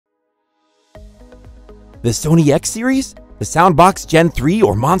The Sony X series? The Soundbox Gen 3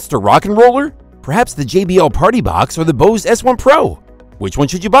 or Monster Rock and Roller? Perhaps the JBL Party Box or the Bose S1 Pro? Which one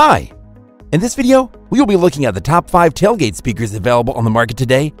should you buy? In this video, we will be looking at the top 5 tailgate speakers available on the market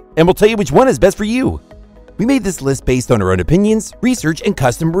today, and we'll tell you which one is best for you. We made this list based on our own opinions, research, and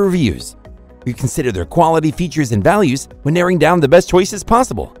customer reviews. We consider their quality, features, and values when narrowing down the best choices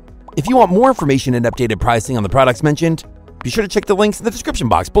possible. If you want more information and updated pricing on the products mentioned, be sure to check the links in the description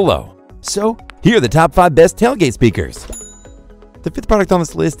box below. So, here are the top 5 best tailgate speakers. The 5th product on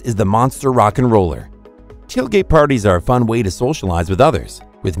this list is the Monster Rock and Roller. Tailgate parties are a fun way to socialize with others,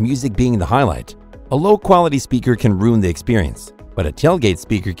 with music being the highlight. A low-quality speaker can ruin the experience, but a tailgate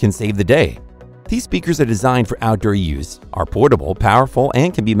speaker can save the day. These speakers are designed for outdoor use, are portable, powerful,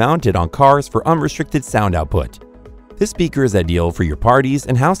 and can be mounted on cars for unrestricted sound output. This speaker is ideal for your parties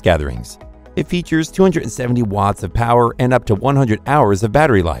and house gatherings. It features 270 watts of power and up to 100 hours of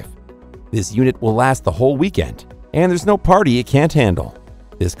battery life. This unit will last the whole weekend, and there's no party it can't handle.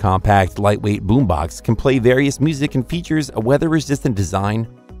 This compact, lightweight boombox can play various music and features a weather-resistant design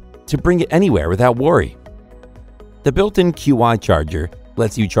to bring it anywhere without worry. The built-in QI charger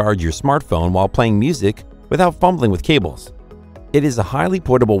lets you charge your smartphone while playing music without fumbling with cables. It is a highly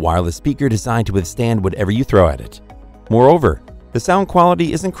portable wireless speaker designed to withstand whatever you throw at it. Moreover, the sound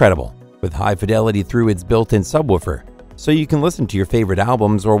quality is incredible, with high fidelity through its built-in subwoofer, so you can listen to your favorite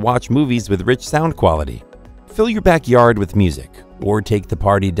albums or watch movies with rich sound quality. Fill your backyard with music, or take the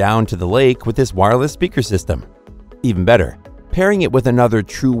party down to the lake with this wireless speaker system. Even better, pairing it with another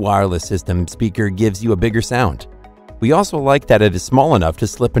true wireless system speaker gives you a bigger sound. We also like that it is small enough to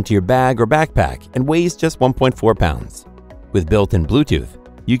slip into your bag or backpack and weighs just 1.4 pounds. With built-in Bluetooth,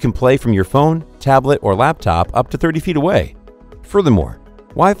 you can play from your phone, tablet, or laptop up to 30 feet away. Furthermore,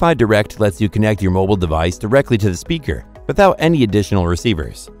 Wi-Fi Direct lets you connect your mobile device directly to the speaker without any additional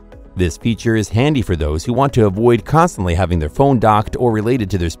receivers. This feature is handy for those who want to avoid constantly having their phone docked or related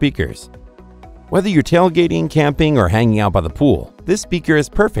to their speakers. Whether you're tailgating, camping, or hanging out by the pool, this speaker is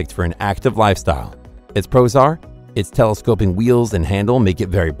perfect for an active lifestyle. Its pros are, its telescoping wheels and handle make it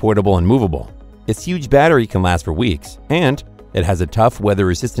very portable and movable. Its huge battery can last for weeks, and it has a tough,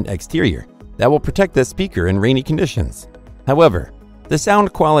 weather-resistant exterior that will protect the speaker in rainy conditions. However, the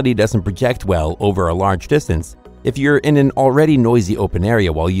sound quality doesn't project well over a large distance if you're in an already noisy open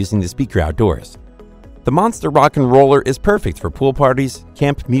area while using the speaker outdoors. The Monster Rock and Roller is perfect for pool parties,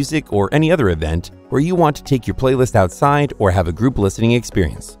 camp music, or any other event where you want to take your playlist outside or have a group listening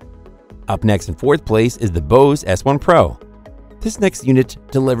experience. Up next in 4th place is the Bose S1 Pro. This next unit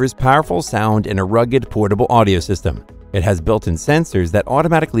delivers powerful sound and a rugged portable audio system. It has built-in sensors that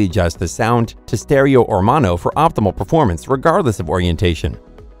automatically adjust the sound to stereo or mono for optimal performance regardless of orientation.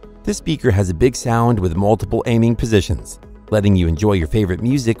 This speaker has a big sound with multiple aiming positions, letting you enjoy your favorite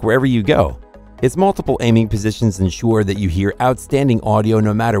music wherever you go. Its multiple aiming positions ensure that you hear outstanding audio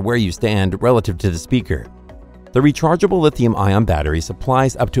no matter where you stand relative to the speaker. The rechargeable lithium-ion battery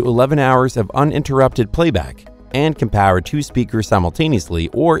supplies up to 11 hours of uninterrupted playback and can power 2 speakers simultaneously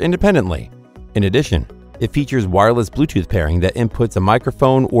or independently. In addition, it features wireless Bluetooth pairing that inputs a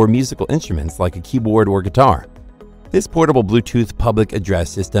microphone or musical instruments like a keyboard or guitar. This portable Bluetooth public address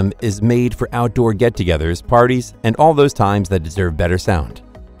system is made for outdoor get-togethers, parties, and all those times that deserve better sound.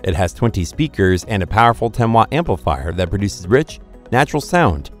 It has 20 speakers and a powerful 10-watt amplifier that produces rich, natural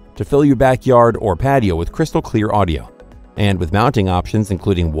sound to fill your backyard or patio with crystal clear audio. And with mounting options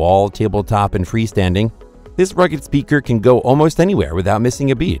including wall, tabletop, and freestanding, this rugged speaker can go almost anywhere without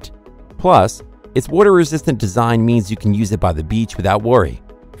missing a beat. Plus, its water-resistant design means you can use it by the beach without worry.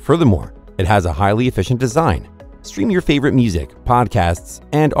 Furthermore, it has a highly efficient design. Stream your favorite music, podcasts,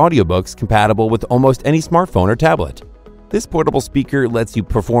 and audiobooks compatible with almost any smartphone or tablet. This portable speaker lets you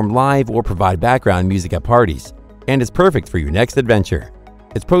perform live or provide background music at parties, and is perfect for your next adventure.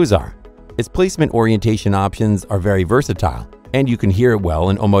 Its pros are, its placement orientation options are very versatile, and you can hear it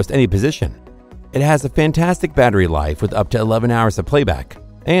well in almost any position. It has a fantastic battery life with up to 11 hours of playback,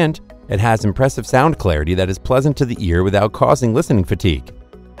 and it has impressive sound clarity that is pleasant to the ear without causing listening fatigue.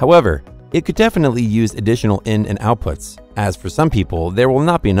 However, it could definitely use additional in and outputs, as for some people, there will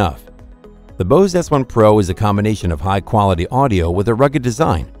not be enough. The Bose S1 Pro is a combination of high-quality audio with a rugged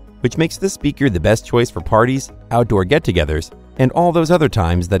design, which makes this speaker the best choice for parties, outdoor get-togethers, and all those other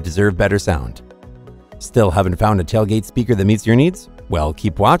times that deserve better sound. Still haven't found a tailgate speaker that meets your needs? Well,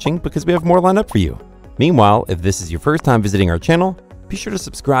 keep watching because we have more lined up for you. Meanwhile, if this is your first time visiting our channel, be sure to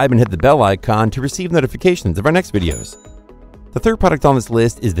subscribe and hit the bell icon to receive notifications of our next videos. The 3rd product on this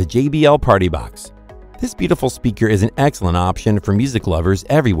list is the JBL Party Box. This beautiful speaker is an excellent option for music lovers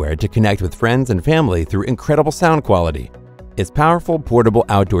everywhere to connect with friends and family through incredible sound quality. Its powerful portable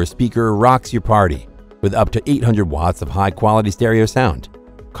outdoor speaker rocks your party. with up to 800 watts of high-quality stereo sound,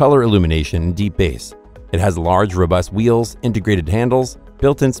 color illumination, and deep bass. It has large, robust wheels, integrated handles,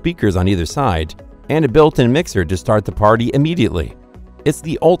 built-in speakers on either side, and a built-in mixer to start the party immediately. It's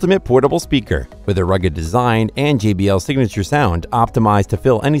the ultimate portable speaker with a rugged design and JBL signature sound optimized to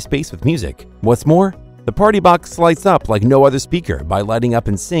fill any space with music. What's more, the party box lights up like no other speaker by lighting up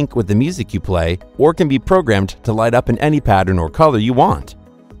in sync with the music you play, or can be programmed to light up in any pattern or color you want.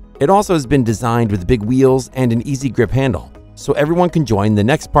 It also has been designed with big wheels and an easy grip handle, so everyone can join the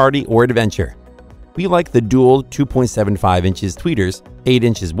next party or adventure. We like the dual 2.75 inches tweeters, 8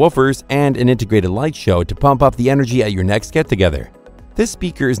 inches woofers, and an integrated light show to pump up the energy at your next get-together. This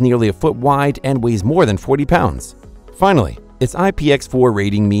speaker is nearly a foot wide and weighs more than 40 pounds. Finally, its IPX4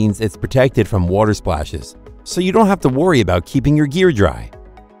 rating means it's protected from water splashes, so you don't have to worry about keeping your gear dry.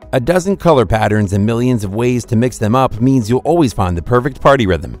 A dozen color patterns and millions of ways to mix them up means you'll always find the perfect party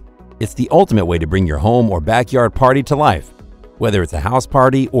rhythm. It's the ultimate way to bring your home or backyard party to life. Whether it's a house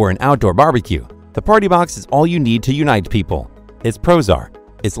party or an outdoor barbecue, the party box is all you need to unite people. Its pros are: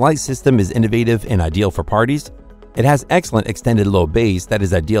 its light system is innovative and ideal for parties. It has excellent extended low bass that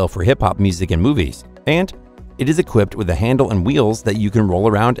is ideal for hip-hop music and movies, and it is equipped with a handle and wheels that you can roll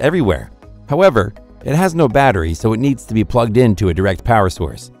around everywhere. However, it has no battery, so it needs to be plugged into a direct power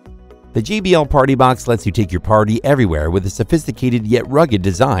source. The JBL Party Box lets you take your party everywhere with a sophisticated yet rugged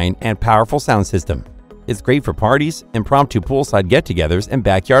design and powerful sound system. It's great for parties, impromptu poolside get-togethers, and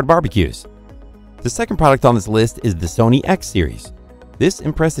backyard barbecues. The second product on this list is the Sony X series. This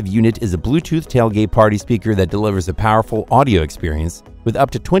impressive unit is a Bluetooth tailgate party speaker that delivers a powerful audio experience with up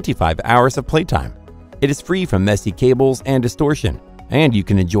to 25 hours of playtime. It is free from messy cables and distortion, and you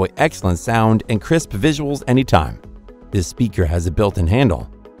can enjoy excellent sound and crisp visuals anytime. This speaker has a built-in handle,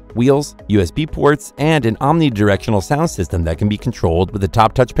 wheels, USB ports, and an omnidirectional sound system that can be controlled with a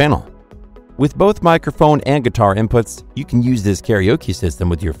top touch panel. With both microphone and guitar inputs, you can use this karaoke system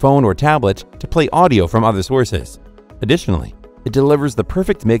with your phone or tablet to play audio from other sources. Additionally, it delivers the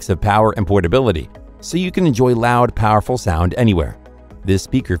perfect mix of power and portability, so you can enjoy loud, powerful sound anywhere. This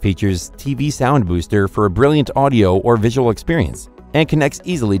speaker features TV sound booster for a brilliant audio or visual experience, and connects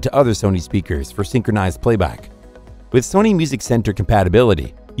easily to other Sony speakers for synchronized playback. With Sony Music Center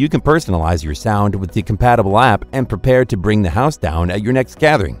compatibility, you can personalize your sound with the compatible app and prepare to bring the house down at your next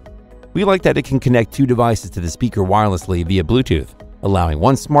gathering. We like that it can connect two devices to the speaker wirelessly via Bluetooth, allowing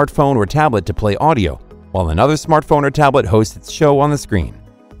one smartphone or tablet to play audio, while another smartphone or tablet hosts its show on the screen.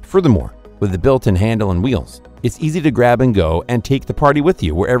 Furthermore, with the built-in handle and wheels, it's easy to grab and go and take the party with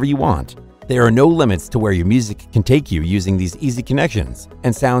you wherever you want. There are no limits to where your music can take you using these easy connections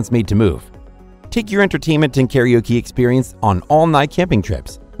and sounds made to move. Take your entertainment and karaoke experience on all-night camping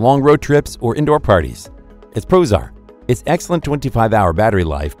trips, long road trips, or indoor parties. Its pros are: its excellent 25-hour battery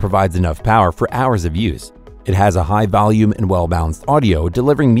life provides enough power for hours of use. It has a high volume and well-balanced audio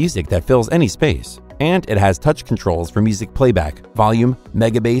delivering music that fills any space. And it has touch controls for music playback, volume,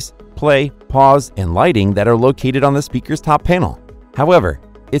 megabass, play, pause, and lighting that are located on the speaker's top panel. However,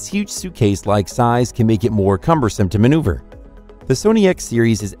 its huge suitcase-like size can make it more cumbersome to maneuver. The Sony X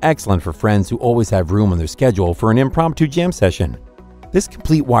series is excellent for friends who always have room on their schedule for an impromptu jam session. This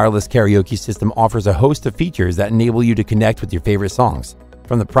complete wireless karaoke system offers a host of features that enable you to connect with your favorite songs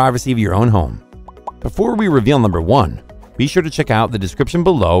from the privacy of your own home. Before we reveal number 1, be sure to check out the description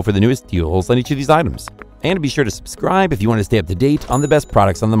below for the newest deals on each of these items. And be sure to subscribe if you want to stay up to date on the best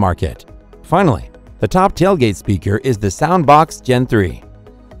products on the market. Finally, the top tailgate speaker is the Soundbox Gen 3.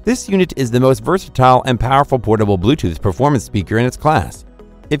 This unit is the most versatile and powerful portable Bluetooth performance speaker in its class.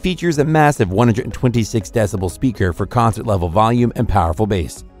 It features a massive 126 decibel speaker for concert-level volume and powerful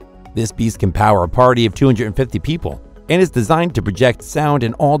bass. This beast can power a party of 250 people and is designed to project sound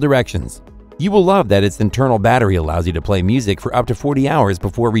in all directions. You will love that its internal battery allows you to play music for up to 40 hours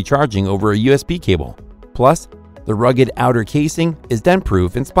before recharging over a USB cable. Plus, the rugged outer casing is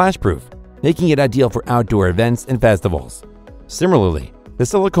dent-proof and splash-proof, making it ideal for outdoor events and festivals. Similarly, the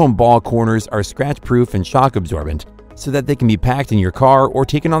silicone ball corners are scratch-proof and shock-absorbent so that they can be packed in your car or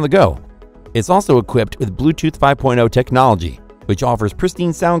taken on the go. It's also equipped with Bluetooth 5.0 technology, which offers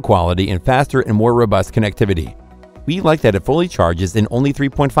pristine sound quality and faster and more robust connectivity. We like that it fully charges in only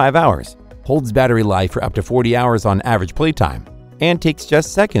 3.5 hours, holds battery life for up to 40 hours on average playtime, and takes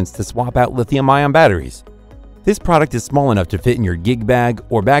just seconds to swap out lithium-ion batteries. This product is small enough to fit in your gig bag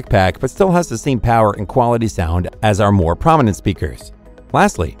or backpack, but still has the same power and quality sound as our more prominent speakers.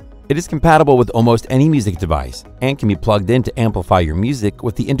 Lastly, it is compatible with almost any music device and can be plugged in to amplify your music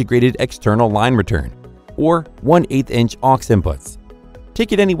with the integrated external line return or 1/8-inch aux inputs.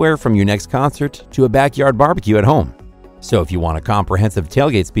 Take it anywhere from your next concert to a backyard barbecue at home. So if you want a comprehensive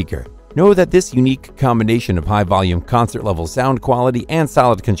tailgate speaker, Know that this unique combination of high-volume concert-level sound quality and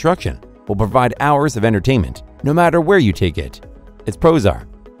solid construction will provide hours of entertainment, no matter where you take it. Its pros are: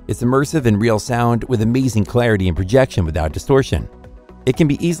 it's immersive in real sound with amazing clarity and projection without distortion. It can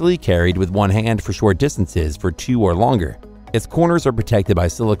be easily carried with one hand for short distances for 2 or longer. Its corners are protected by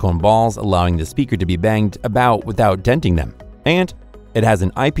silicone balls, allowing the speaker to be banged about without denting them. And it has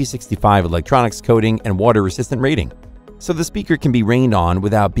an IP65 electronics coating and water-resistant rating, so the speaker can be rained on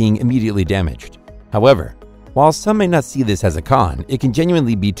without being immediately damaged. However, while some may not see this as a con, it can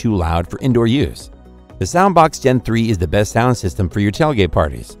genuinely be too loud for indoor use. The Soundbox Gen 3 is the best sound system for your tailgate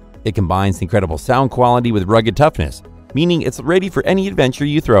parties. It combines incredible sound quality with rugged toughness, meaning it's ready for any adventure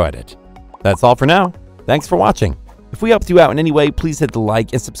you throw at it. That's all for now. Thanks for watching. If we helped you out in any way, please hit the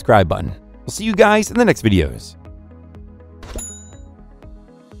like and subscribe button. We'll see you guys in the next videos.